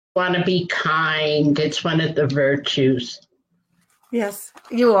Want to be kind. It's one of the virtues. Yes,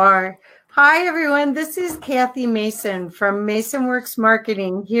 you are. Hi, everyone. This is Kathy Mason from Mason Works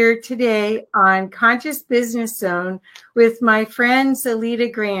Marketing here today on Conscious Business Zone with my friend Zoilita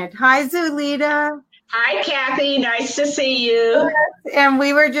Grant. Hi, Zoilita. Hi, Kathy. Nice to see you. And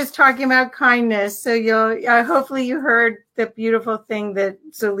we were just talking about kindness. So hopefully you heard the beautiful thing that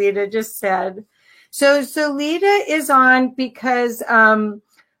Zoilita just said. So Zoilita is on because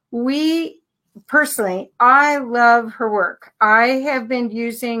personally, I love her work. I have been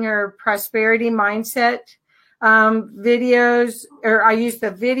using her prosperity mindset videos, or I use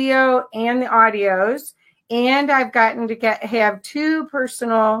the video and the audios, and I've gotten to have 2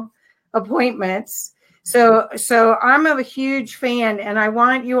 personal appointments. So I'm a huge fan, and I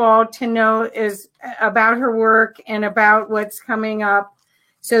want you all to know about her work and about what's coming up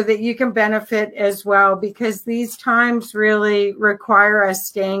so that you can benefit as well, because these times really require us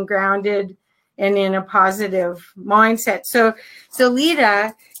staying grounded and in a positive mindset. So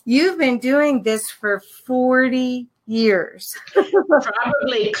Lita, you've been doing this for 40 years.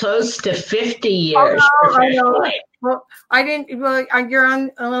 Probably close to 50 years. I know. Well, you're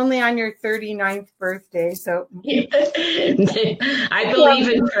only on your 39th birthday, so. I believe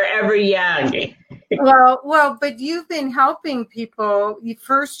in forever young. Well, but you've been helping people. You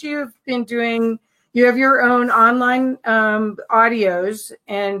have your own online audios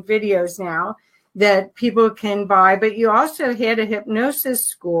and videos now that people can buy, but you also had a hypnosis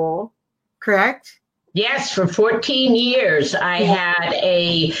school, correct? Yes, for 14 years, I had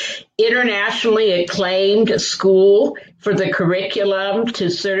a internationally acclaimed school for the curriculum to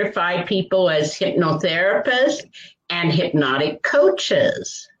certify people as hypnotherapists and hypnotic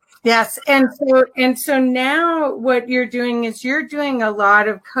coaches. Yes, and so now what you're doing is you're doing a lot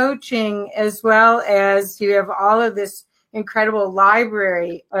of coaching, as well as you have all of this incredible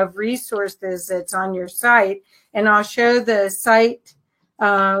library of resources that's on your site, and I'll show the site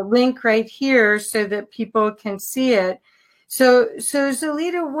link right here so that people can see it. So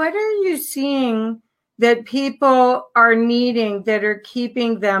Zoilita, what are you seeing that people are needing that are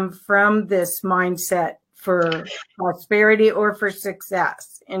keeping them from this mindset for prosperity or for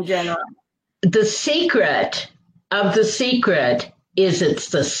success in general? The secret of the secret is it's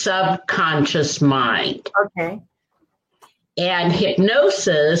the subconscious mind. Okay. And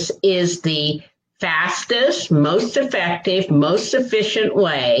hypnosis is the fastest, most effective, most efficient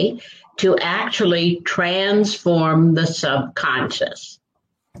way to actually transform the subconscious.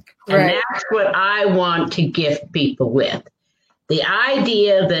 Right. And that's what I want to gift people with. The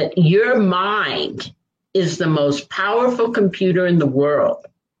idea that your mind is the most powerful computer in the world.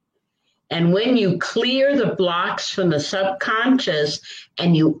 And when you clear the blocks from the subconscious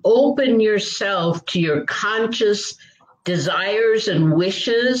and you open yourself to your conscious desires and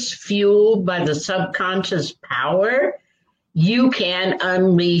wishes fueled by the subconscious power, you can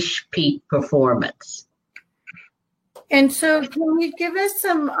unleash peak performance. And so can you give us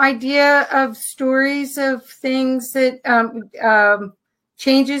some idea of stories of things that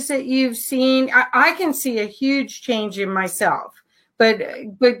changes that you've seen? I can see a huge change in myself, but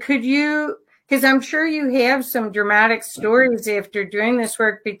could you, because I'm sure you have some dramatic stories after doing this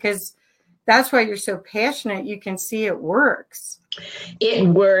work, because that's why you're so passionate. You can see it works. It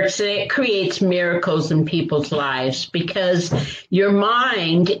works, and it creates miracles in people's lives, because your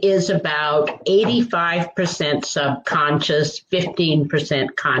mind is about 85% subconscious,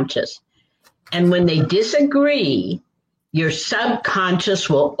 15% conscious. And when they disagree, your subconscious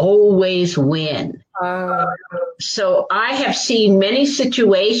will always win. So I have seen many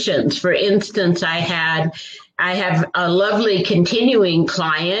situations. For instance, I have a lovely continuing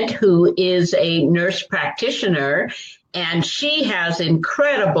client who is a nurse practitioner, and she has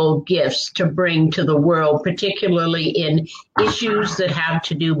incredible gifts to bring to the world, particularly in issues that have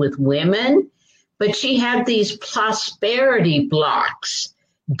to do with women. But she had these prosperity blocks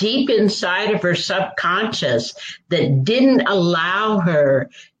deep inside of her subconscious that didn't allow her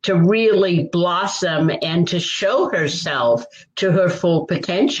to really blossom and to show herself to her full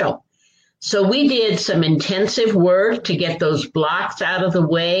potential. So we did some intensive work to get those blocks out of the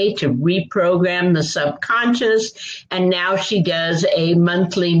way, to reprogram the subconscious. And now she does a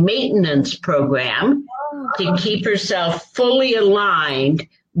monthly maintenance program to keep herself fully aligned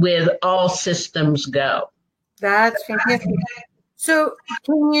with all systems go. That's fantastic. So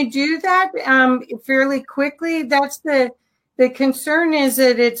can you do that fairly quickly? That's the concern, is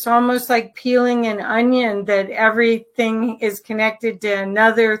that it's almost like peeling an onion, that everything is connected to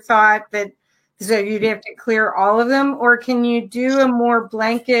another thought, so you'd have to clear all of them? Or can you do a more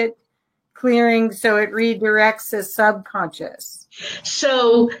blanket clearing so it redirects the subconscious?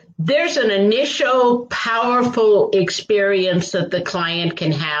 So there's an initial powerful experience that the client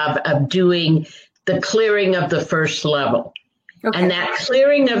can have of doing the clearing of the first level. Okay. And that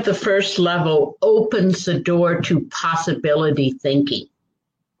clearing of the first level opens the door to possibility thinking.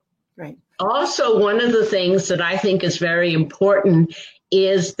 Right. Also, one of the things that I think is very important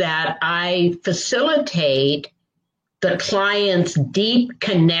is that I facilitate the client's deep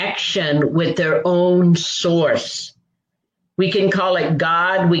connection with their own source. We can call it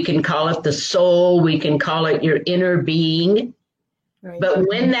God, we can call it the soul, we can call it your inner being. Right. But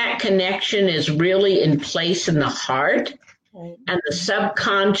when that connection is really in place in the heart, right, and the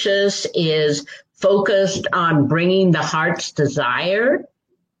subconscious is focused on bringing the heart's desire,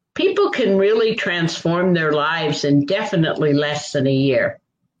 people can really transform their lives in definitely less than a year.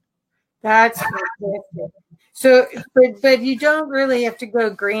 That's fantastic. So, but you don't really have to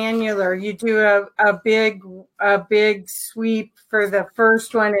go granular. You do a big sweep for the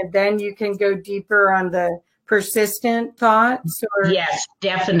first one, and then you can go deeper on the persistent thoughts. Or? Yes,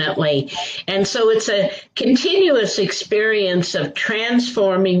 definitely. And so it's a continuous experience of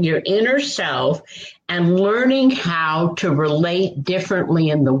transforming your inner self and learning how to relate differently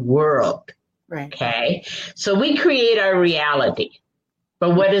in the world. Right. Okay. So we create our reality.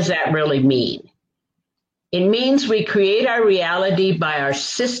 But what does that really mean? It means we create our reality by our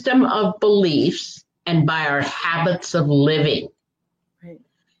system of beliefs and by our habits of living. Right.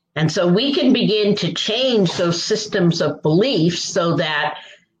 And so we can begin to change those systems of beliefs so that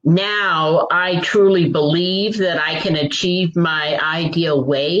now I truly believe that I can achieve my ideal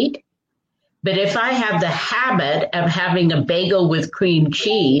weight. But if I have the habit of having a bagel with cream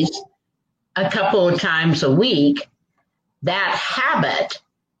cheese a couple of times a week, that habit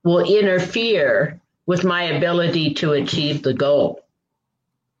will interfere with my ability to achieve the goal.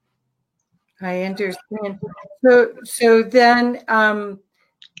 I understand. So then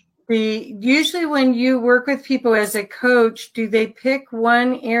usually when you work with people as a coach, do they pick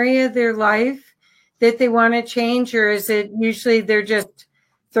one area of their life that they want to change, or is it usually they're just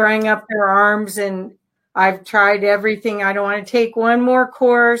throwing up their arms and I've tried everything. I don't want to take one more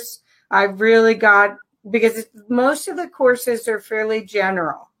course. I've really got, because most of the courses are fairly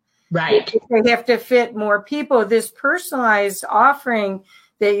general. Right. They have to fit more people. This personalized offering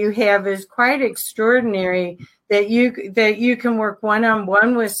that you have is quite extraordinary, that you can work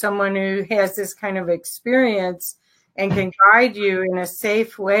one-on-one with someone who has this kind of experience and can guide you in a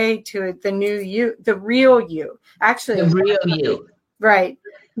safe way to the new you, the real you. Actually, the real you. Right.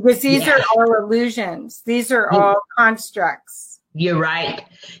 Because these are all illusions. These are all constructs. You're right.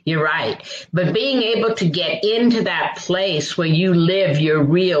 You're right. But being able to get into that place where you live your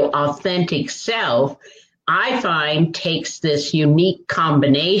real authentic self, I find takes this unique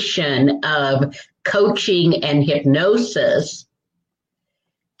combination of coaching and hypnosis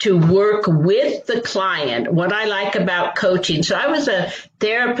to work with the client. What I like about coaching, so I was a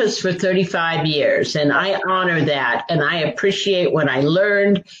therapist for 35 years, and I honor that, and I appreciate what I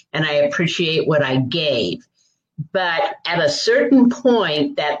learned, and I appreciate what I gave. But at a certain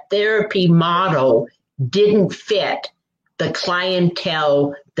point, that therapy model didn't fit the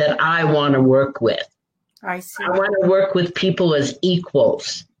clientele that I want to work with. I see. I want to work with people as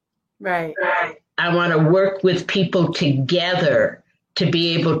equals. Right. I want to work with people together to be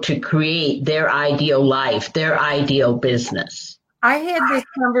able to create their ideal life, their ideal business. I had this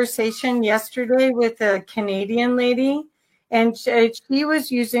conversation yesterday with a Canadian lady, and she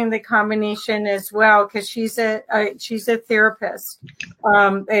was using the combination as well because she's a therapist,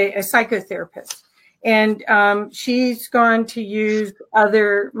 a psychotherapist, and she's gone to use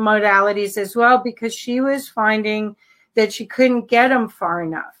other modalities as well because she was finding that she couldn't get them far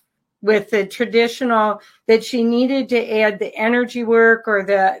enough with the traditional, that she needed to add the energy work or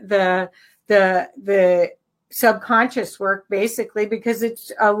the subconscious work, basically, because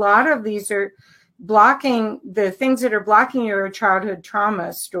it's a lot of these are blocking, the things that are blocking your childhood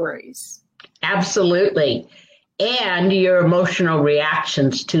trauma stories. Absolutely. And your emotional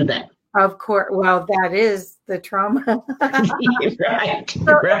reactions to them. Of course. Well, that is the trauma. Right. So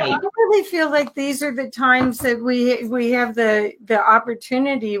right. I really feel like these are the times that we have the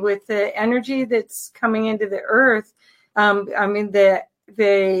opportunity with the energy that's coming into the earth. I mean, the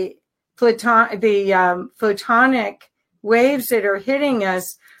photonic waves that are hitting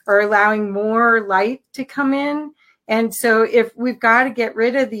us are allowing more light to come in. And so if we've got to get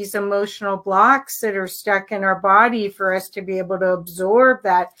rid of these emotional blocks that are stuck in our body for us to be able to absorb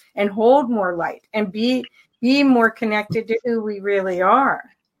that and hold more light and be more connected to who we really are.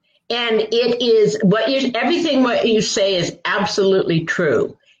 And it is everything what you say is absolutely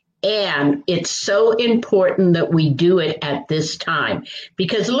true. And it's so important that we do it at this time,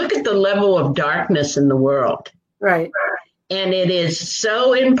 because look at the level of darkness in the world. Right. And it is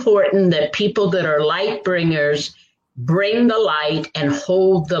so important that people that are light bringers bring the light and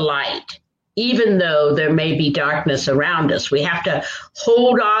hold the light, even though there may be darkness around us. We have to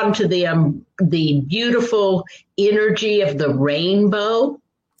hold on to the beautiful energy of the rainbow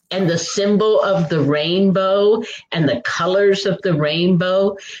and the symbol of the rainbow and the colors of the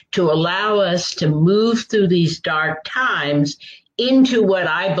rainbow to allow us to move through these dark times into what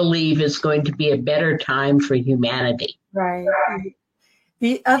I believe is going to be a better time for humanity. Right.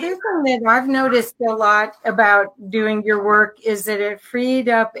 The other thing that I've noticed a lot about doing your work is that it freed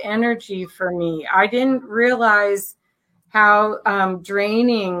up energy for me. I didn't realize how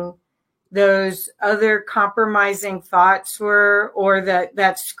draining those other compromising thoughts were, or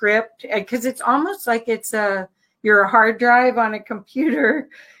that script, because it's almost like you're a hard drive on a computer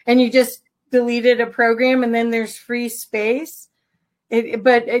and you just deleted a program and then there's free space.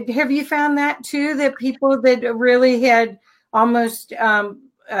 But have you found that too, that people that really had almost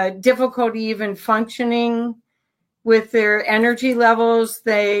difficulty even functioning with their energy levels,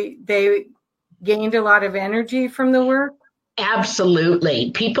 they gained a lot of energy from the work?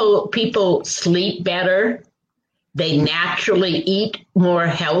 Absolutely. People sleep better. They naturally eat more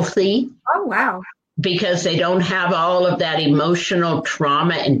healthy. Oh, wow. Because they don't have all of that emotional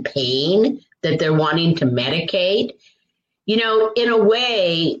trauma and pain that they're wanting to medicate. You know, in a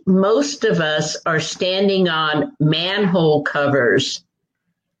way, most of us are standing on manhole covers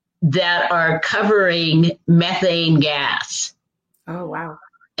that are covering methane gas. Oh, wow.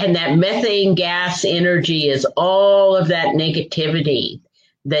 And that methane gas energy is all of that negativity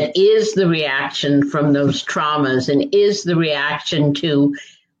that is the reaction from those traumas and is the reaction to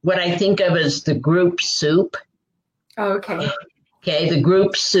what I think of as the group soup. Oh, okay. Okay, the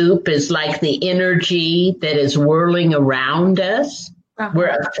group soup is like the energy that is whirling around us. Uh-huh.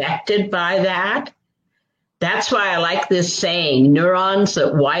 We're affected by that. That's why I like this saying, neurons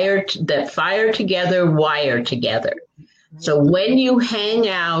that fire together, wire together. So when you hang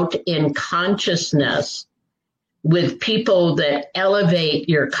out in consciousness with people that elevate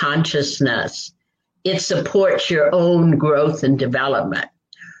your consciousness, it supports your own growth and development.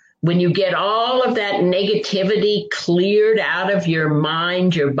 When you get all of that negativity cleared out of your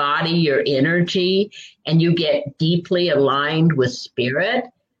mind, your body, your energy, and you get deeply aligned with spirit,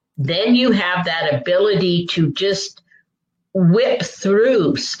 then you have that ability to just whip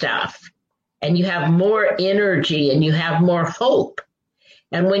through stuff. And you have more energy and you have more hope.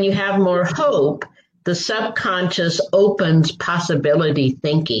 And when you have more hope, the subconscious opens possibility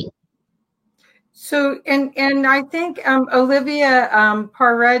thinking. So, and I think Olivia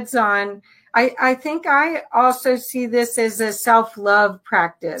Parredzon, I think I also see this as a self-love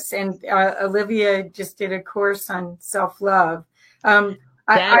practice. And Olivia just did a course on self-love.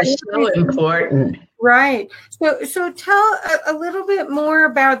 That is so important. Right. So tell a little bit more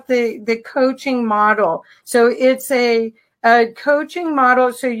about the coaching model. So it's a coaching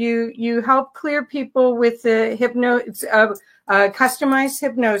model. So you help clear people with the customized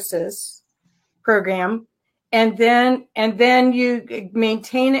hypnosis program, and then you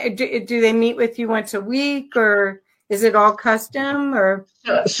maintain it. Do they meet with you once a week, or is it all custom? Or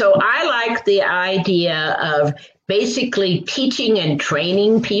so I like the idea of basically teaching and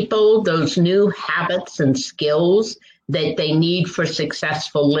training people those new habits and skills that they need for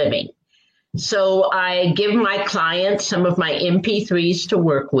successful living. So I give my clients some of my MP3s to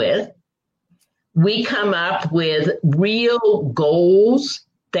work with. We come up with real goals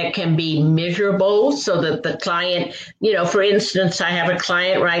that can be measurable so that the client, for instance, I have a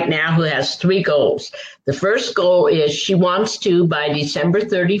client right now who has 3 goals. The first goal is she wants to, by December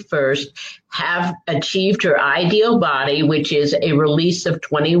 31st, have achieved her ideal body, which is a release of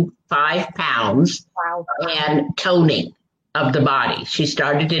 25 pounds. Wow. And toning of the body. She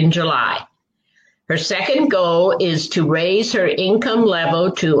started in July. Her second goal is to raise her income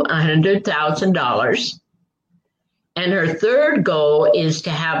level to $100,000. And her third goal is to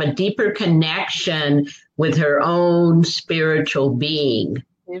have a deeper connection with her own spiritual being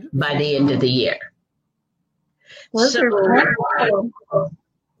by the end of the year. So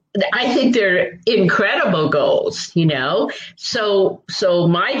I think they're incredible goals, So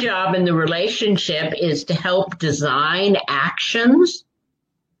my job in the relationship is to help design actions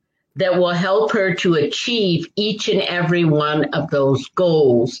that will help her to achieve each and every one of those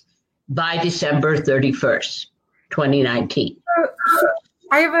goals by December 31st. 2019. So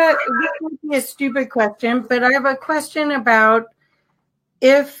I have this might be a stupid question, but I have a question about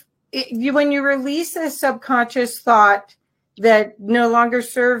when you release a subconscious thought, that no longer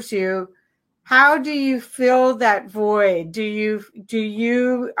serves you, how do you fill that void? Do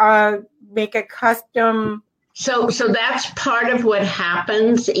you make a custom? So that's part of what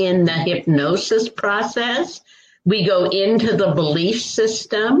happens in the hypnosis process. We go into the belief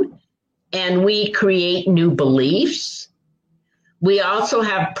system and we create new beliefs. We also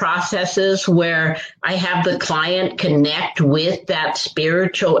have processes where I have the client connect with that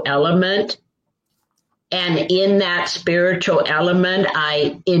spiritual element. And in that spiritual element,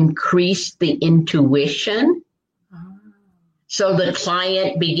 I increase the intuition. So the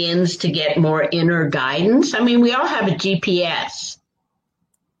client begins to get more inner guidance. I mean, we all have a GPS.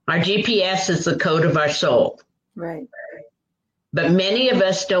 Our GPS is the code of our soul. Right. But many of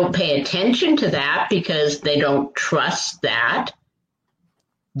us don't pay attention to that because they don't trust that.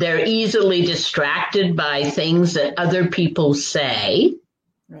 They're easily distracted by things that other people say.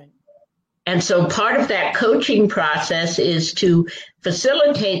 Right. And so part of that coaching process is to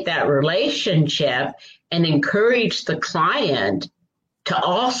facilitate that relationship and encourage the client to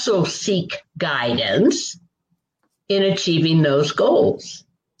also seek guidance in achieving those goals.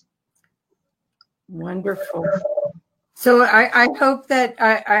 Wonderful. So I hope that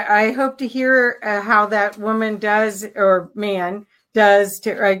I hope to hear how that woman does, or man does,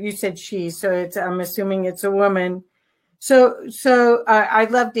 to you said she, so I'm assuming it's a woman. So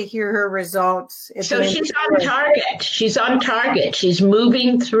I'd love to hear her results. So she's on target. She's on target. She's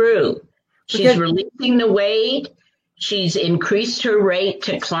moving through. She's releasing the weight. She's increased her rate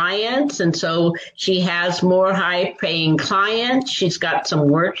to clients. And so she has more high paying clients. She's got some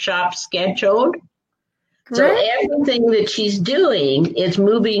workshops scheduled. Great. So everything that she's doing is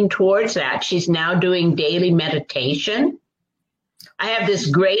moving towards that. She's now doing daily meditation. I have this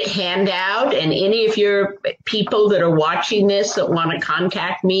great handout, and any of your people that are watching this that want to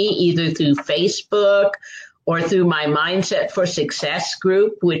contact me either through Facebook or through my Mindset for Success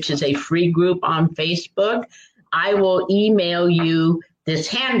group, which is a free group on Facebook, I will email you this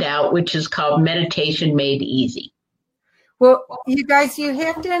handout, which is called Meditation Made Easy. Well, you guys, you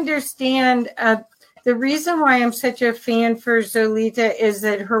have to understand the reason why I'm such a fan for Zoilita is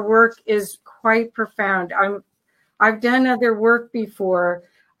that her work is quite profound. I've done other work before.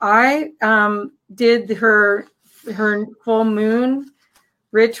 I did her full moon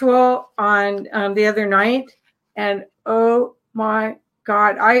ritual on the other night, and oh my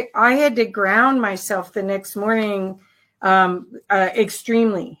God, I had to ground myself the next morning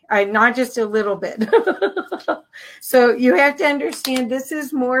extremely. Not just a little bit. So you have to understand, this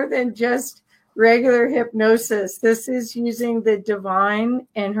is more than just regular hypnosis. This is using the divine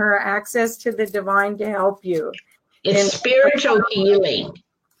and her access to the divine to help you. It's spiritual healing,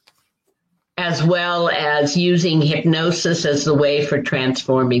 as well as using hypnosis as the way for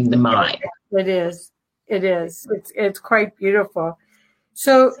transforming the mind. It is. It's quite beautiful.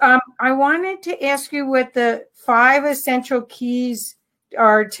 So I wanted to ask you what the 5 essential keys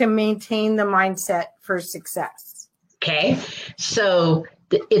are to maintain the mindset for success. Okay. So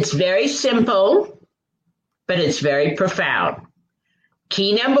it's very simple, but it's very profound.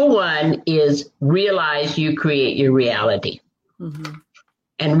 Key number 1 is realize you create your reality. Mm-hmm.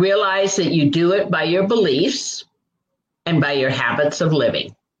 And realize that you do it by your beliefs and by your habits of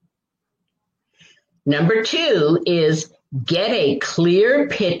living. Number 2 is get a clear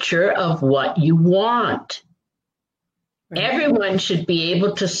picture of what you want. Right. Everyone should be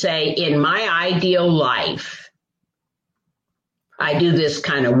able to say, in my ideal life, I do this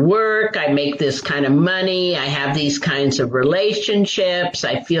kind of work, I make this kind of money, I have these kinds of relationships,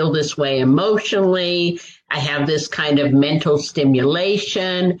 I feel this way emotionally, I have this kind of mental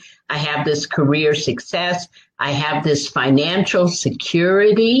stimulation, I have this career success, I have this financial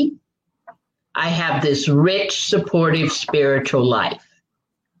security, I have this rich, supportive spiritual life.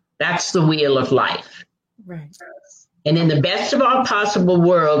 That's the wheel of life. Right. And in the best of all possible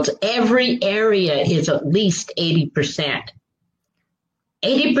worlds, every area is at least 80%.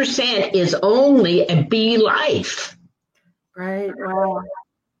 80% is only a B life. Right. Wow.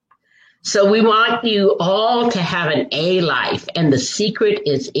 So we want you all to have an A life, and the secret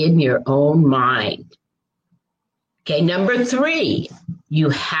is in your own mind. Okay, number 3, you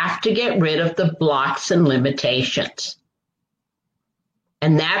have to get rid of the blocks and limitations.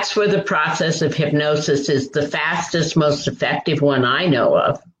 And that's where the process of hypnosis is the fastest, most effective one I know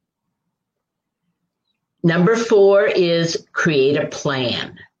of. Number 4 is create a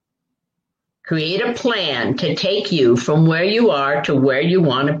plan. Create a plan to take you from where you are to where you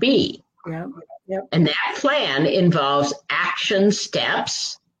want to be. Yep. And that plan involves action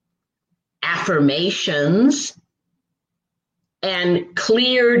steps, affirmations, and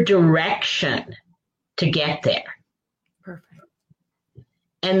clear direction to get there. Perfect.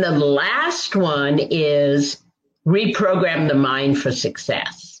 And the last one is reprogram the mind for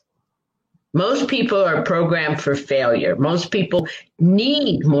success. Most people are programmed for failure. Most people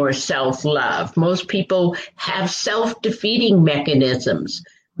need more self-love. Most people have self-defeating mechanisms.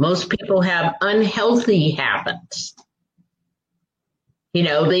 Most people have unhealthy habits. You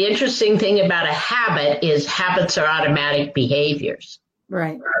know, the interesting thing about a habit is habits are automatic behaviors.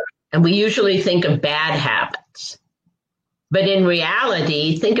 Right. And we usually think of bad habits. But in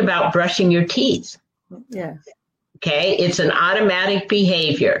reality, think about brushing your teeth. Yeah. Okay, it's an automatic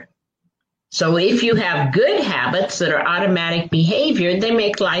behavior. So if you have good habits that are automatic behavior, they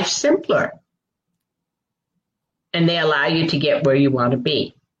make life simpler. And they allow you to get where you want to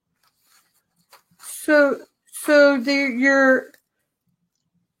be. So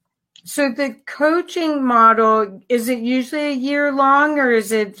the coaching model, is it usually a year long or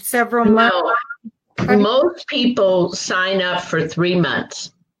is it several months? No, most people sign up for 3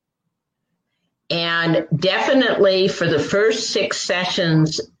 months. And definitely for the first 6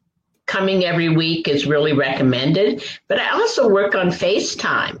 sessions, coming every week is really recommended. But I also work on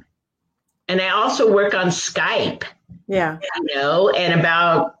FaceTime. And I also work on Skype. Yeah. You know, and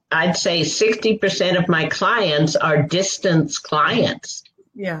about, I'd say 60% of my clients are distance clients.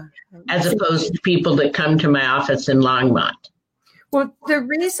 Yeah. As opposed to people that come to my office in Longmont. Well, the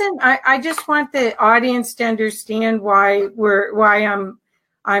reason I just want the audience to understand why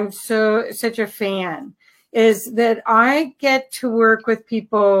I'm such a fan is that I get to work with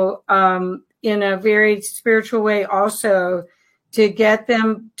people in a very spiritual way also to get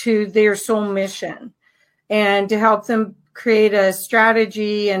them to their soul mission and to help them create a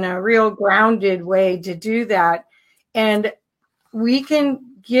strategy and a real grounded way to do that. And we can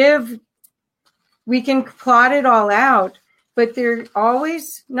plot it all out, but they're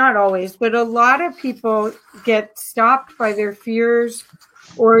always, not always, but a lot of people get stopped by their fears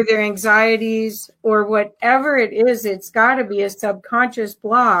or their anxieties or whatever it is. It's got to be a subconscious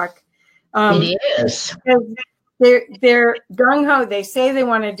block. It is. They're gung-ho. They say they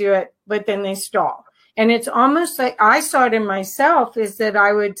want to do it, but then they stall. And it's almost like I saw it in myself is that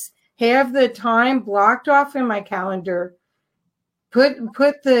I would have the time blocked off in my calendar, put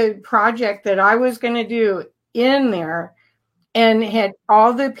the project that I was going to do in there and had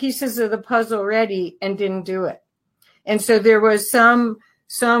all the pieces of the puzzle ready and didn't do it. And so there was some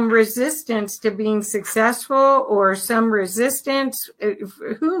resistance to being successful or some resistance.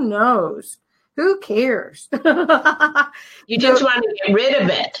 Who knows? Who cares? You just want to get rid of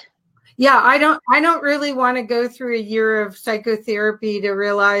it. Yeah, I don't really want to go through a year of psychotherapy to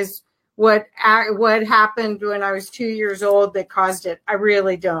realize what happened when I was 2 years old that caused it. I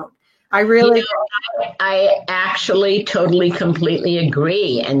really don't. I actually totally, completely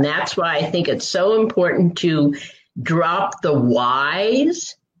agree. And that's why I think it's so important to drop the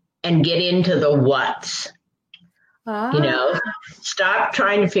whys and get into the whats. You know, stop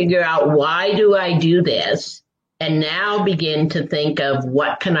trying to figure out why do I do this and now begin to think of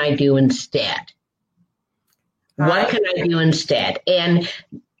what can I do instead? What can I do instead? And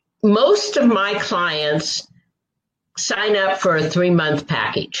most of my clients sign up for a 3-month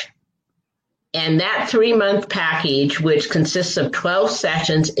package. And that 3-month package, which consists of 12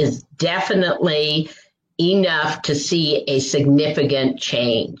 sessions, is definitely enough to see a significant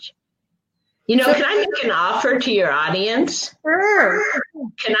change. You know, can I make an offer to your audience? Sure.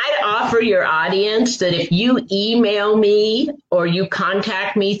 Can I offer your audience that if you email me or you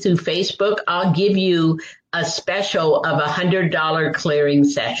contact me through Facebook, I'll give you a special of $100 clearing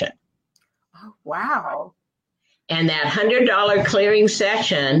session. Oh, wow. And that $100 clearing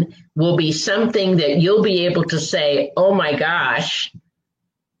session will be something that you'll be able to say, oh my gosh,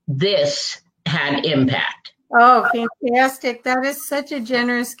 this had impact. Oh, fantastic. That is such a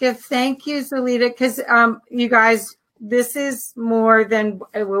generous gift. Thank you, Zoilita, because you guys, this is more than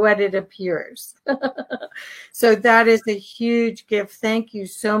what it appears. So that is a huge gift. Thank you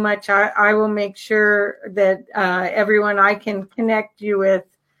so much. I will make sure that everyone I can connect you with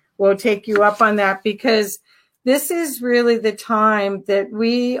will take you up on that, because this is really the time that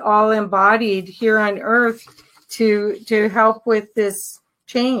we all embodied here on Earth to help with this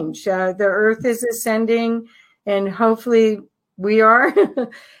change. The Earth is ascending, and hopefully we are.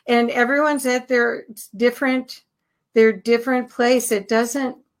 And everyone's at their different place. It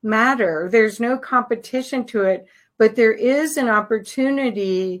doesn't matter. There's no competition to it, but there is an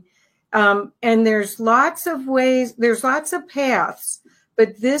opportunity. And there's lots of ways, there's lots of paths,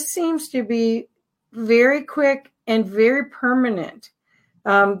 but this seems to be very quick and very permanent.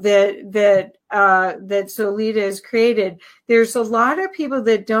 That Zoilita has created. There's a lot of people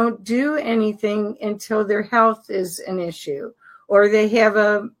that don't do anything until their health is an issue, or they have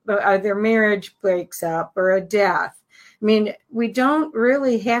their marriage breaks up, or a death. I mean, we don't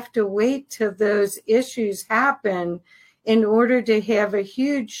really have to wait till those issues happen in order to have a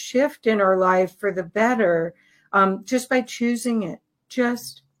huge shift in our life for the better, just by choosing it,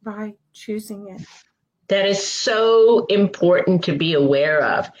 That is so important to be aware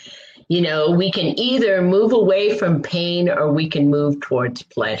of. You know, we can either move away from pain or we can move towards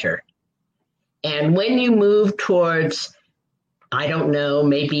pleasure. And when you move towards, I don't know,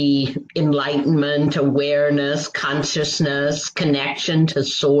 maybe enlightenment, awareness, consciousness, connection to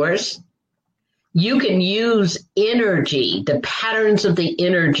source, you can use energy. The patterns of the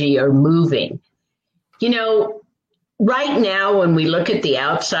energy are moving. You know, right now, when we look at the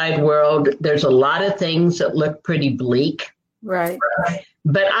outside world, there's a lot of things that look pretty bleak. Right.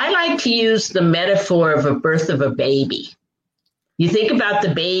 But I like to use the metaphor of a birth of a baby. You think about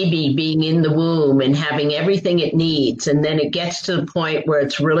the baby being in the womb and having everything it needs, and then it gets to the point where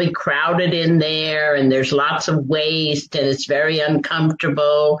it's really crowded in there and there's lots of waste and it's very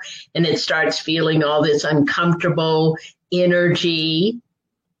uncomfortable, and it starts feeling all this uncomfortable energy.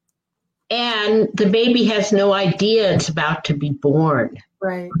 And the baby has no idea it's about to be born.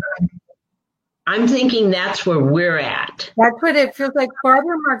 Right. I'm thinking that's where we're at. That's what it feels like.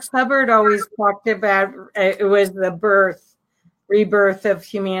 Barbara Marx Hubbard always talked about. It was the rebirth of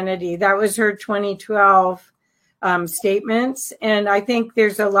humanity. That was her 2012 statements. And I think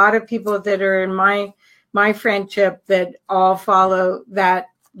there's a lot of people that are in my friendship that all follow that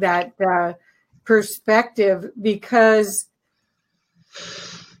perspective, because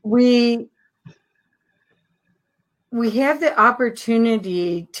we have the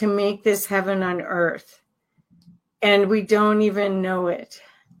opportunity to make this heaven on earth, and we don't even know it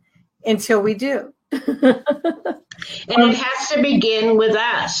until we do. And it has to begin with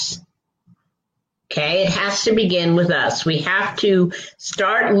us. Okay, it has to begin with us. We have to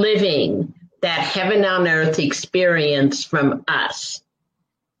start living that heaven on earth experience from us.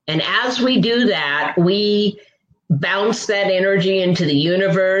 And as we do that, we bounce that energy into the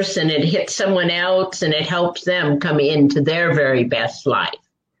universe, and it hits someone else, and it helps them come into their very best life.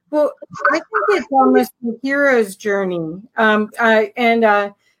 Well, I think it's almost a hero's journey.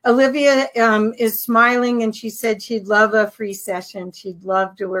 Olivia is smiling, and she said she'd love a free session. She'd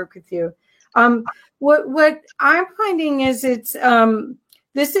love to work with you. What I'm finding is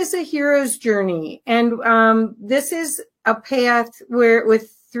this is a hero's journey, and this is a path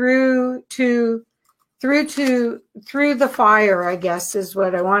through the fire, I guess is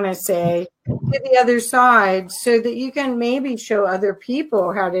what I want to say, to the other side, so that you can maybe show other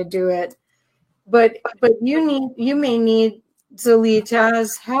people how to do it. But you may need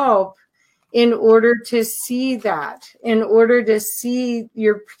Zoilita's help in order to see that, in order to see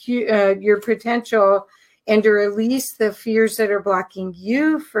your potential, and to release the fears that are blocking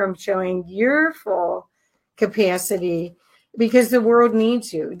you from showing your full capacity. Because the world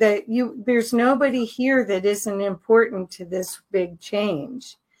needs you. There's nobody here that isn't important to this big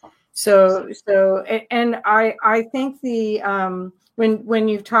change. So, and I think when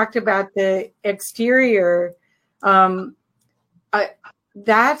you've talked about the exterior,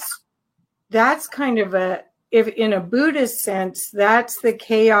 that's kind of if in a Buddhist sense, that's the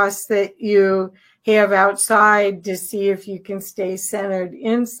chaos that you have outside to see if you can stay centered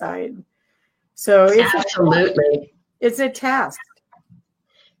inside. So Absolutely. It's a test.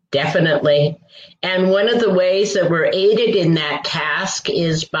 Definitely. And one of the ways that we're aided in that task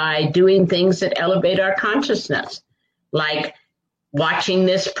is by doing things that elevate our consciousness, like watching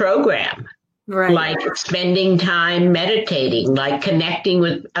this program, right, like spending time meditating, like connecting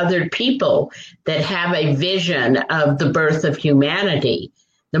with other people that have a vision of the birth of humanity.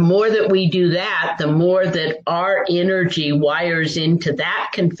 The more that we do that, the more that our energy wires into that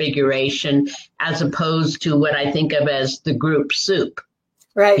configuration, as opposed to what I think of as the group soup.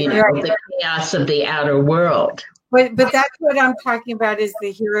 Right. The chaos of the outer world. But that's what I'm talking about, is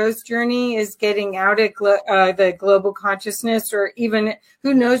the hero's journey, is getting out of the global consciousness, or even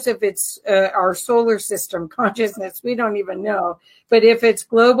who knows if it's our solar system consciousness. We don't even know. But if it's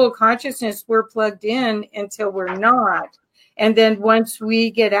global consciousness, we're plugged in until we're not. And then once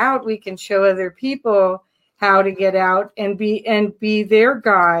we get out, we can show other people how to get out and be their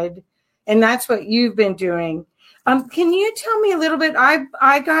guide. And that's what you've been doing. Can you tell me a little bit?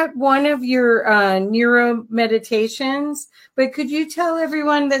 I got one of your neuro meditations, but could you tell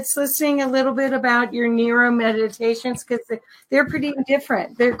everyone that's listening a little bit about your neuro meditations? Because they're pretty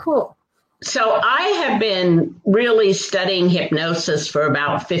different. They're cool. So I have been really studying hypnosis for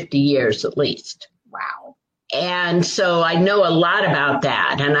about 50 years at least. Wow. And so I know a lot about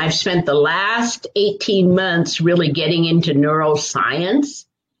that. And I've spent the last 18 months really getting into neuroscience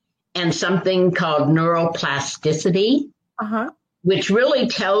and something called neuroplasticity, which really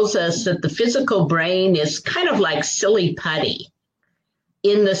tells us that the physical brain is kind of like silly putty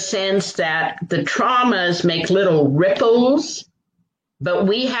in the sense that the traumas make little ripples, but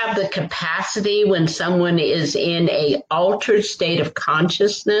we have the capacity when someone is in a altered state of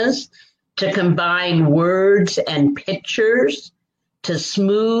consciousness to combine words and pictures to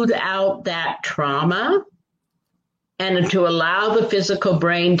smooth out that trauma and to allow the physical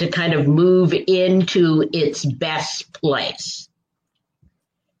brain to kind of move into its best place.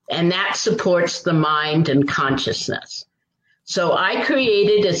 And that supports the mind and consciousness. So I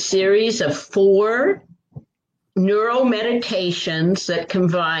created a series of 4 neuro meditations that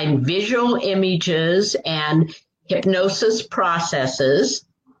combine visual images and hypnosis processes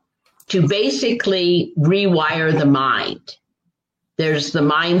to basically rewire the mind. There's the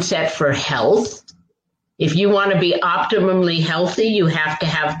mindset for health. If you want to be optimally healthy, you have to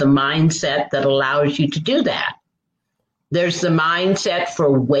have the mindset that allows you to do that. There's the mindset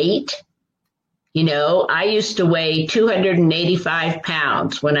for weight. You know, I used to weigh 285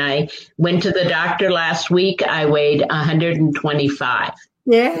 pounds. When I went to the doctor last week, I weighed 125.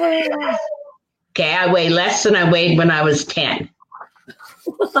 Yeah. Okay, I weigh less than I weighed when I was 10.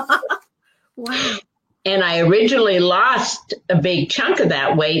 Wow. And I originally lost a big chunk of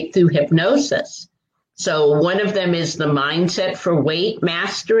that weight through hypnosis. So one of them is the mindset for weight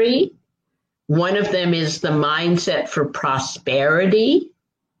mastery. One of them is the mindset for prosperity.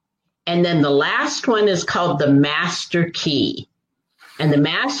 And then the last one is called the master key. And the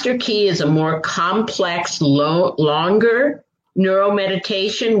master key is a more complex, longer neuro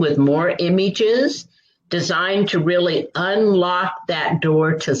meditation with more images designed to really unlock that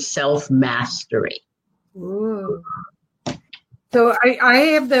door to self-mastery. Ooh. So I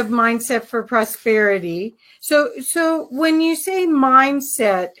have the mindset for prosperity. So when you say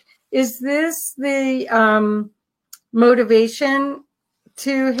mindset, is this the motivation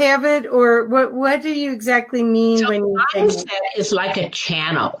to have it, or what do you exactly mean so when you say mindset is like a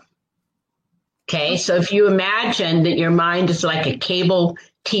channel? Okay, so if you imagine that your mind is like a cable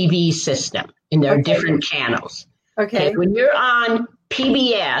TV system, and there are different channels. Okay. When you're on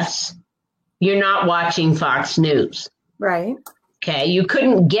PBS, you're not watching Fox News. Right. Okay, you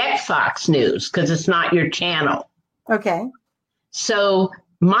couldn't get Fox News because it's not your channel. Okay. So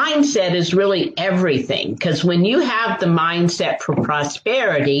mindset is really everything, because when you have the mindset for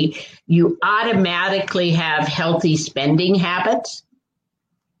prosperity, you automatically have healthy spending habits.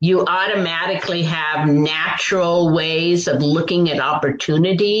 You automatically have natural ways of looking at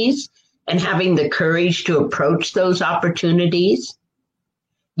opportunities and having the courage to approach those opportunities.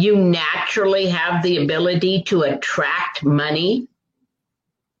 You naturally have the ability to attract money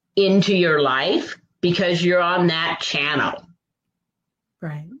into your life because you're on that channel.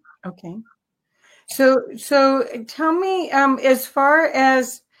 Right. Okay. So tell me, as far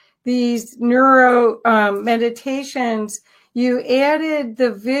as these neuro meditations, you added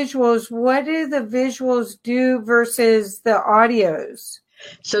the visuals. What do the visuals do versus the audios?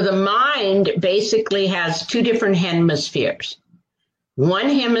 So the mind basically has 2 different hemispheres. One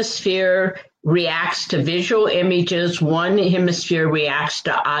hemisphere reacts to visual images. One hemisphere reacts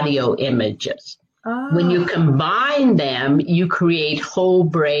to audio images. Oh. When you combine them, you create whole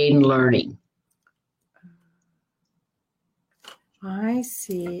brain learning. I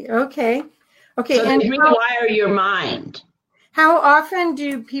see. Okay. So they rewire your mind. How often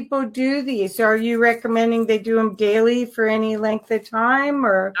do people do these? Are you recommending they do them daily for any length of time,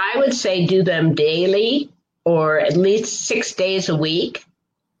 or? I would say do them daily or at least 6 days a week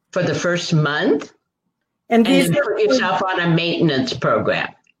for the first month, and then put yourself on a maintenance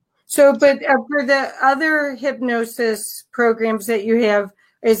program. So, but for the other hypnosis programs that you have,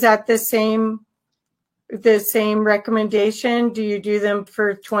 is that the same recommendation? Do you do them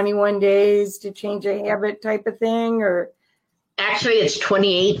for 21 days to change a habit type of thing, or? Actually, it's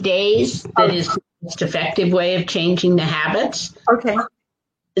 28 days that is the most effective way of changing the habits. Okay.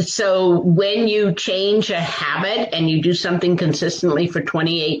 So when you change a habit and you do something consistently for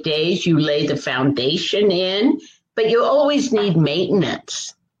 28 days, you lay the foundation in, but you always need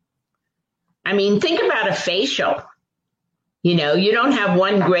maintenance. I mean, think about a facial. You know, you don't have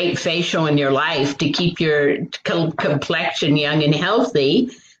one great facial in your life to keep your complexion young and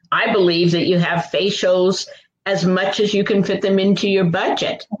healthy. I believe that you have facials as much as you can fit them into your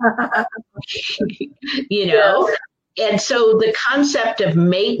budget, you know? And so the concept of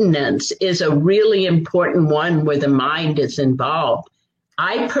maintenance is a really important one where the mind is involved.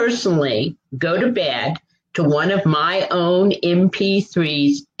 I personally go to bed to one of my own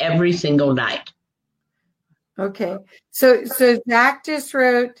MP3s every single night. Okay. So Zach just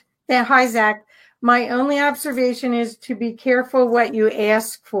wrote that, hi, Zach. My only observation is to be careful what you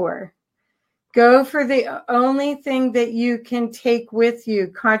ask for. Go for the only thing that you can take with you,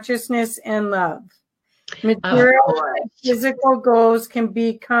 consciousness and love. Material and physical goals can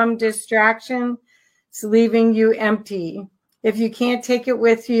become distractions, leaving you empty. If you can't take it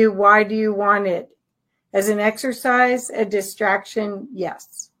with you, why do you want it? As an exercise, a distraction,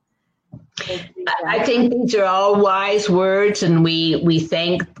 yes. I think these are all wise words, and we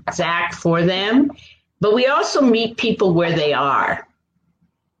thank Zach for them. But we also meet people where they are.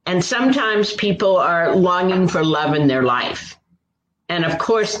 And sometimes people are longing for love in their life. And of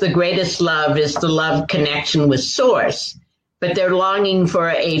course, the greatest love is the love connection with Source. But they're longing for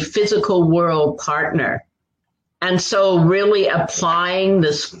a physical world partner. And so really applying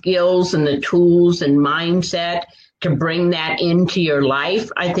the skills and the tools and mindset to bring that into your life,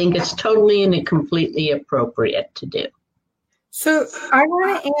 I think it's totally and completely appropriate to do. So I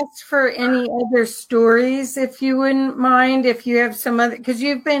want to ask for any other stories, if you wouldn't mind, if you have some other, because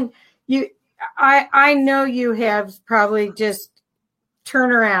I know you have probably just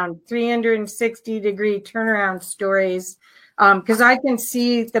 360-degree turnaround stories, because I can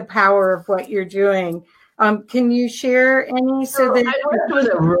see the power of what you're doing. Can you share any? So that I worked with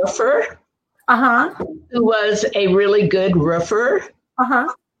a roofer. Who was a really good roofer,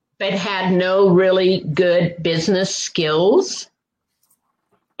 but had no really good business skills,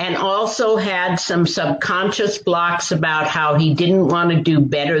 and also had some subconscious blocks about how he didn't want to do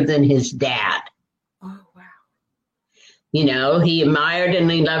better than his dad. Oh, wow. You know, he admired and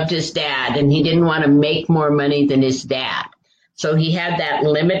he loved his dad, and he didn't want to make more money than his dad. So he had that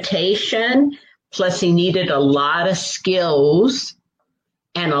limitation, plus he needed a lot of skills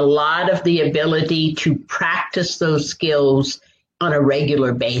and a lot of the ability to practice those skills on a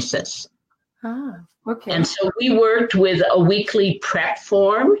regular basis. Okay. And so we worked with a weekly prep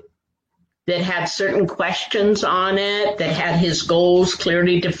form that had certain questions on it, that had his goals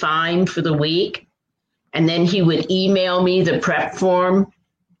clearly defined for the week. And then he would email me the prep form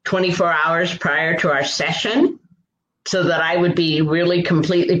 24 hours prior to our session so that I would be really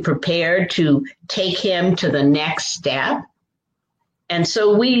completely prepared to take him to the next step. And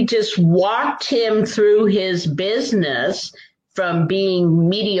so we just walked him through his business from being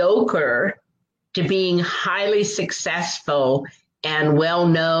mediocre to being highly successful and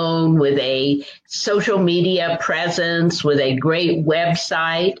well-known with a social media presence, with a great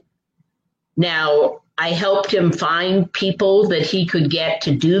website. Now, I helped him find people that he could get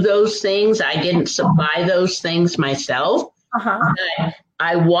to do those things. I didn't supply those things myself.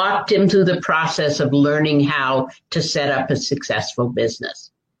 I walked him through the process of learning how to set up a successful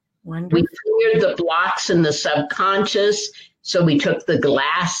business. Wonderful. We cleared the blocks in the subconscious. So we took the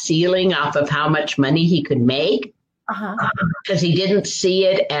glass ceiling off of how much money he could make, because he didn't see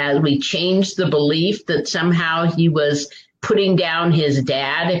it as, we changed the belief that somehow he was putting down his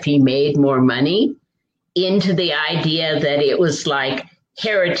dad if he made more money, into the idea that it was like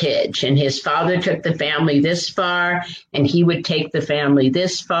heritage, and his father took the family this far and he would take the family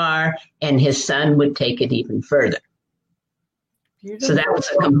this far and his son would take it even further. Beautiful. So that was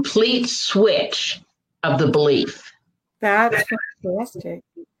a complete switch of the belief. That's fantastic.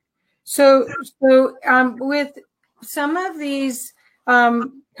 So with some of these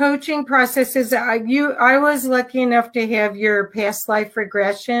coaching processes, I was lucky enough to have your past life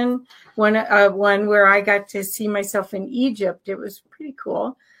regression, one where I got to see myself in Egypt. It was pretty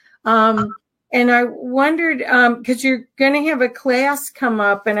cool. And I wondered, because you're going to have a class come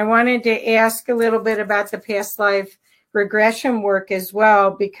up, and I wanted to ask a little bit about the past life regression work as well,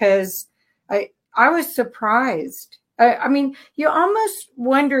 because I was surprised. I mean, you almost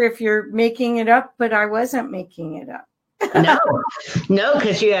wonder if you're making it up, but I wasn't making it up. No,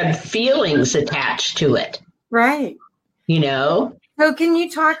 because you had feelings attached to it. Right. You know? So can you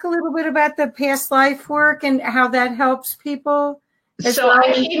talk a little bit about the past life work and how that helps people? So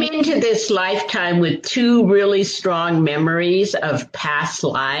I came into this lifetime with two really strong memories of past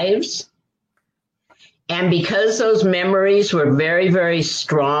lives. And because those memories were very, very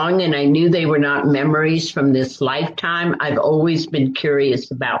strong, and I knew they were not memories from this lifetime, I've always been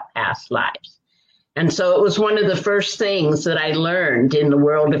curious about past lives. And so it was one of the first things that I learned in the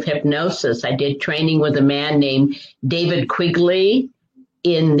world of hypnosis. I did training with a man named David Quigley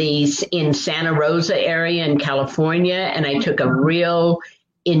in Santa Rosa area in California, and I took a real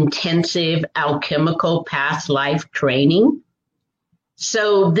intensive alchemical past life training.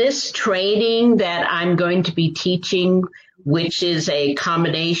 So this training that I'm going to be teaching, which is a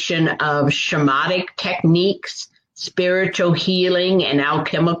combination of shamanic techniques, spiritual healing, and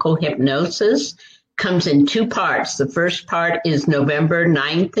alchemical hypnosis, comes in two parts. The first part is November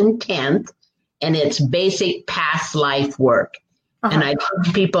 9th and 10th, and it's basic past life work. Uh-huh. And I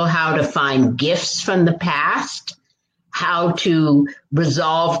teach people how to find gifts from the past, how to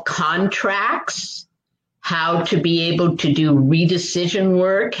resolve contracts, how to be able to do redecision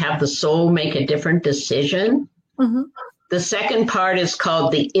work, have the soul make a different decision. Mm-hmm. The second part is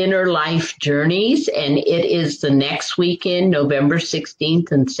called the Inner Life Journeys, and it is the next weekend, November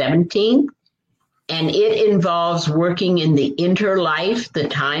 16th and 17th. And it involves working in the interlife, the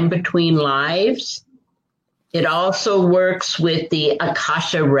time between lives. It also works with the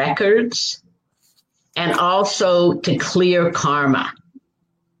Akasha records and also to clear karma.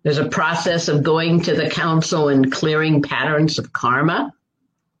 There's a process of going to the council and clearing patterns of karma.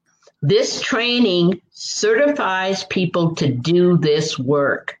 This training certifies people to do this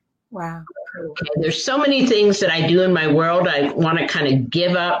work. Wow. Okay, there's so many things that I do in my world. I want to kind of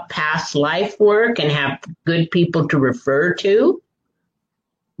give up past life work and have good people to refer to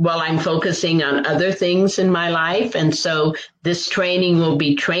while I'm focusing on other things in my life. And so this training will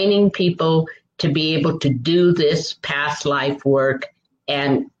be training people to be able to do this past life work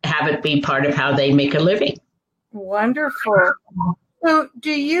and have it be part of how they make a living. Wonderful. So do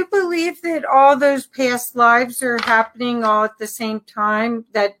you believe that all those past lives are happening all at the same time?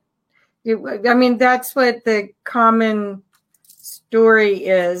 That's what the common story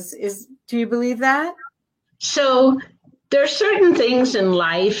is. Do you believe that? So there are certain things in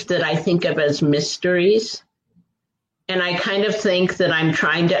life that I think of as mysteries. And I kind of think that I'm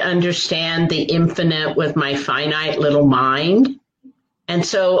trying to understand the infinite with my finite little mind. And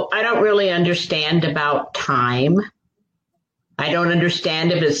so I don't really understand about time. I don't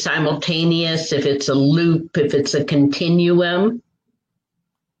understand if it's simultaneous, if it's a loop, if it's a continuum.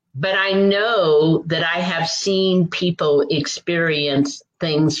 But I know that I have seen people experience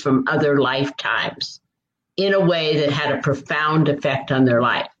things from other lifetimes in a way that had a profound effect on their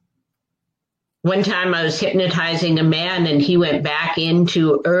life. One time I was hypnotizing a man and he went back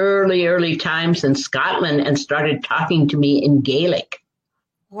into early times in Scotland and started talking to me in Gaelic.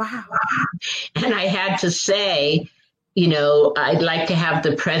 Wow. And I had to say, I'd like to have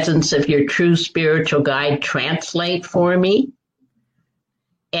the presence of your true spiritual guide translate for me.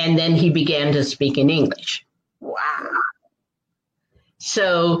 And then he began to speak in English. Wow.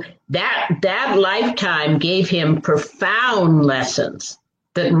 So that lifetime gave him profound lessons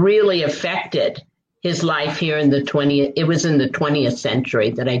that really affected his life here in the 20th century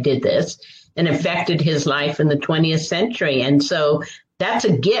that I did this, and affected his life in the 20th century. And so that's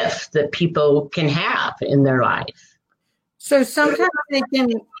a gift that people can have in their life. So sometimes they can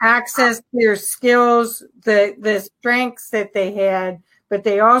access their skills, the strengths that they had, but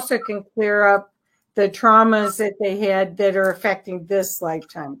they also can clear up the traumas that they had that are affecting this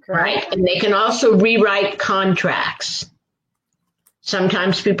lifetime, correct? Right. And they can also rewrite contracts.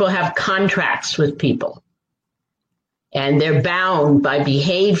 Sometimes people have contracts with people, and they're bound by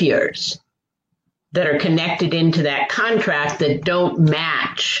behaviors that are connected into that contract that don't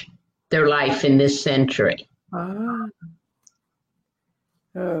match their life in this century. Oh,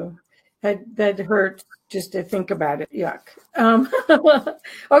 that hurts just to think about it. Yuck.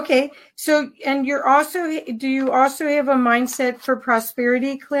 Okay. So, and do you also have a Mindset for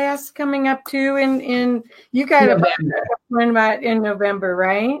Prosperity class coming up too? You got November. In November,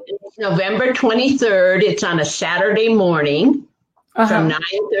 right? It's November 23rd. It's on a Saturday morning from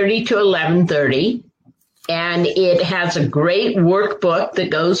 9:30 to 11:30. And it has a great workbook that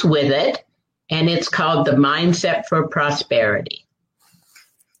goes with it. And it's called the Mindset for Prosperity.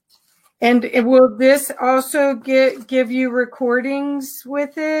 And will this also give you recordings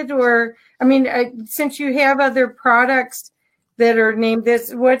with it? Or, since you have other products that are named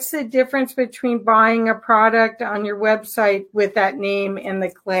this, what's the difference between buying a product on your website with that name and the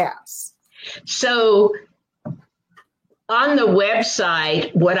class? So on the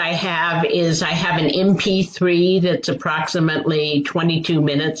website, what I have is I have an MP3 that's approximately 22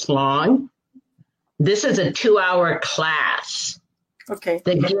 minutes long. This is a 2-hour class. Okay.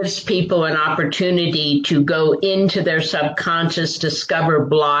 That gives people an opportunity to go into their subconscious, discover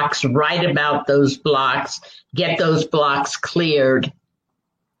blocks, write about those blocks, get those blocks cleared,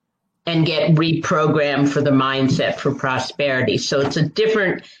 and get reprogrammed for the Mindset for Prosperity. So it's a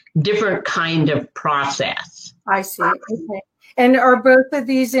different kind of process. I see. Okay. And are both of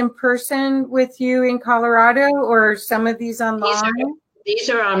these in person with you in Colorado, or some of these online? These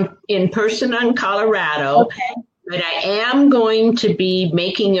are in person in Colorado. Okay. But I am going to be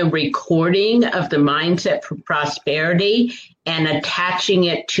making a recording of the Mindset for Prosperity and attaching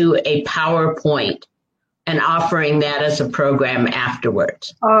it to a PowerPoint and offering that as a program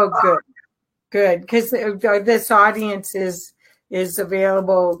afterwards. Oh, good. Good. Because this audience is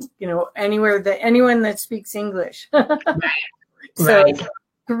available, anywhere that anyone that speaks English. So, Right.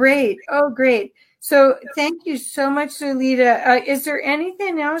 Great. Oh, great. So thank you so much, Zoilita. Is there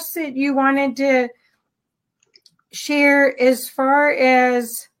anything else that you wanted to share as far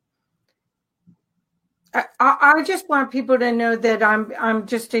as I just want people to know that I'm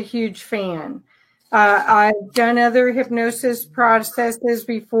just a huge fan. I've done other hypnosis processes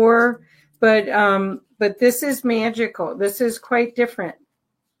before, but this is magical. This is quite different.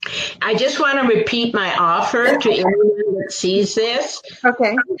 I just want to repeat my offer to anyone that sees this.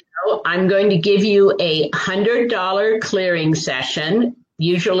 Okay. I'm going to give you a $100 clearing session.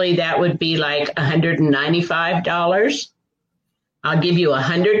 Usually that would be like $195. I'll give you a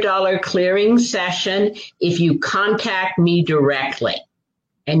 $100 clearing session if you contact me directly.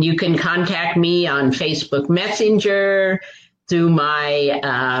 And you can contact me on Facebook Messenger, through my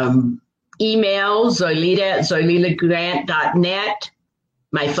email, zoilita@zoilitagrant.net.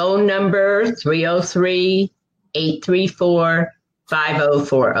 My phone number,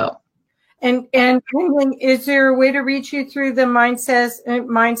 303-834-5040. And is there a way to reach you through the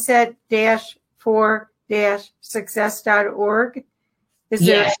mindset-4-success.org? Is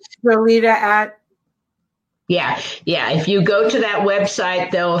Yes. there Zoilita at? Yeah. If you go to that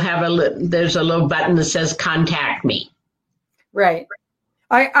website, they'll have there's a little button that says contact me. Right.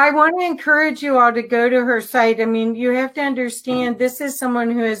 I want to encourage you all to go to her site. I mean, you have to understand this is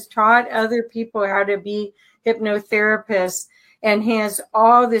someone who has taught other people how to be hypnotherapists and has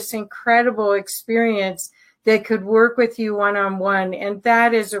all this incredible experience that could work with you one-on-one. And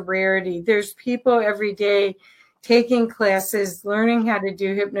that is a rarity. There's people every day taking classes, learning how to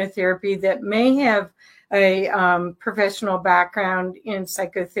do hypnotherapy that may have a professional background in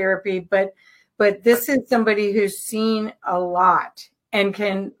psychotherapy, but this is somebody who's seen a lot and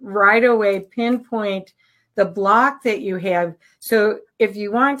can right away pinpoint the block that you have. So if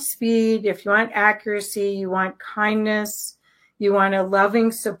you want speed, if you want accuracy, you want kindness, you want a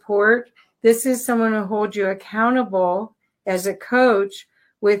loving support, this is someone who holds you accountable as a coach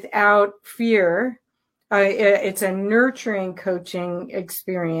without fear. It's a nurturing coaching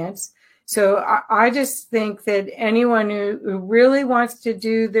experience. So I just think that anyone who really wants to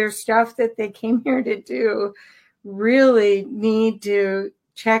do their stuff that they came here to do really need to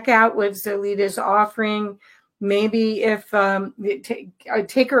check out what Zoilita's offering. Maybe if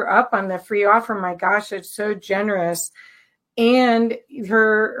take her up on the free offer. My gosh, it's so generous. And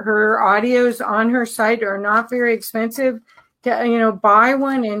her audios on her site are not very expensive. Buy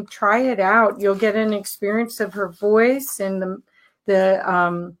one and try it out. You'll get an experience of her voice and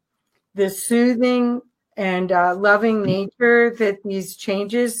the soothing and loving nature that these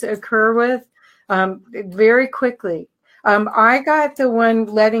changes occur with very quickly. I got the one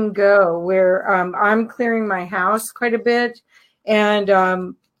Letting Go, where I'm clearing my house quite a bit, and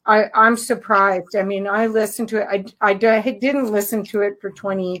I'm surprised. I mean, I listened to it. I didn't listen to it for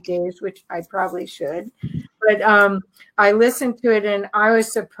 28 days, which I probably should, but I listened to it, and I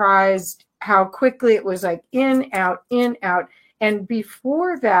was surprised how quickly it was like in, out, in, out. And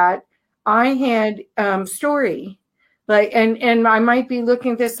before that, I had Story. And I might be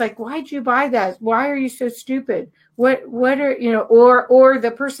looking at this like, why'd you buy that? Why are you so stupid? What are, or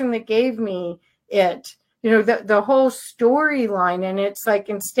the person that gave me it, the whole storyline. And it's like,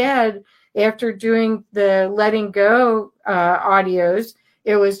 instead, after doing the Letting Go audios,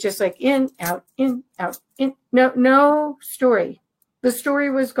 it was just like in, out, in, no story. The story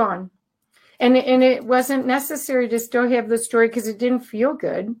was gone. And it wasn't necessary to still have the story because it didn't feel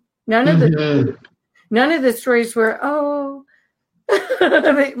good. None of the stories were,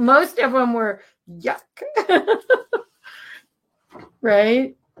 most of them were yuck.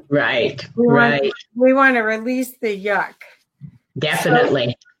 Right? Right. We want to release the yuck.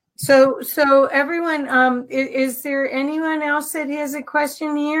 Definitely. So everyone, is there anyone else that has a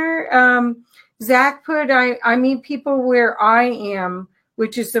question here? Zach put, I meet people where I am,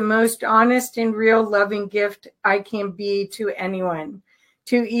 which is the most honest and real loving gift I can be to anyone.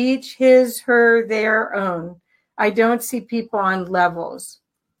 To each his, her, their own. I don't see people on levels.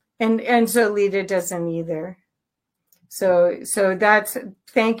 And Zoilita doesn't either. So that's,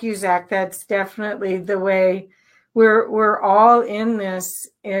 thank you, Zach. That's definitely the way we're all in this,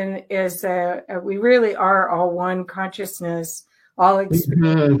 and we really are all one consciousness, all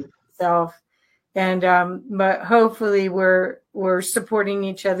experience itself. And but hopefully we're supporting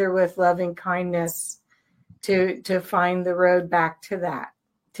each other with loving kindness to find the road back to that,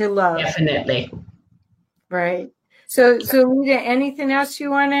 to love. Definitely. Right. So Lita, anything else you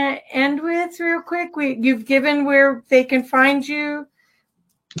want to end with real quick? You've given where they can find you.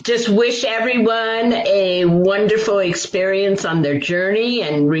 Just wish everyone a wonderful experience on their journey.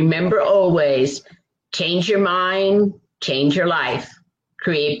 And remember always, change your mind, change your life.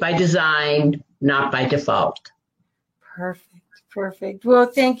 Create by design, not by default. Perfect. Well,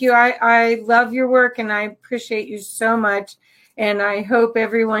 thank you. I love your work and I appreciate you so much. And I hope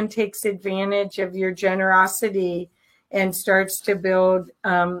everyone takes advantage of your generosity and starts to build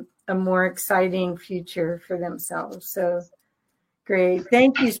a more exciting future for themselves. So great.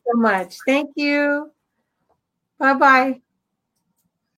 Thank you so much. Thank you. Bye-bye.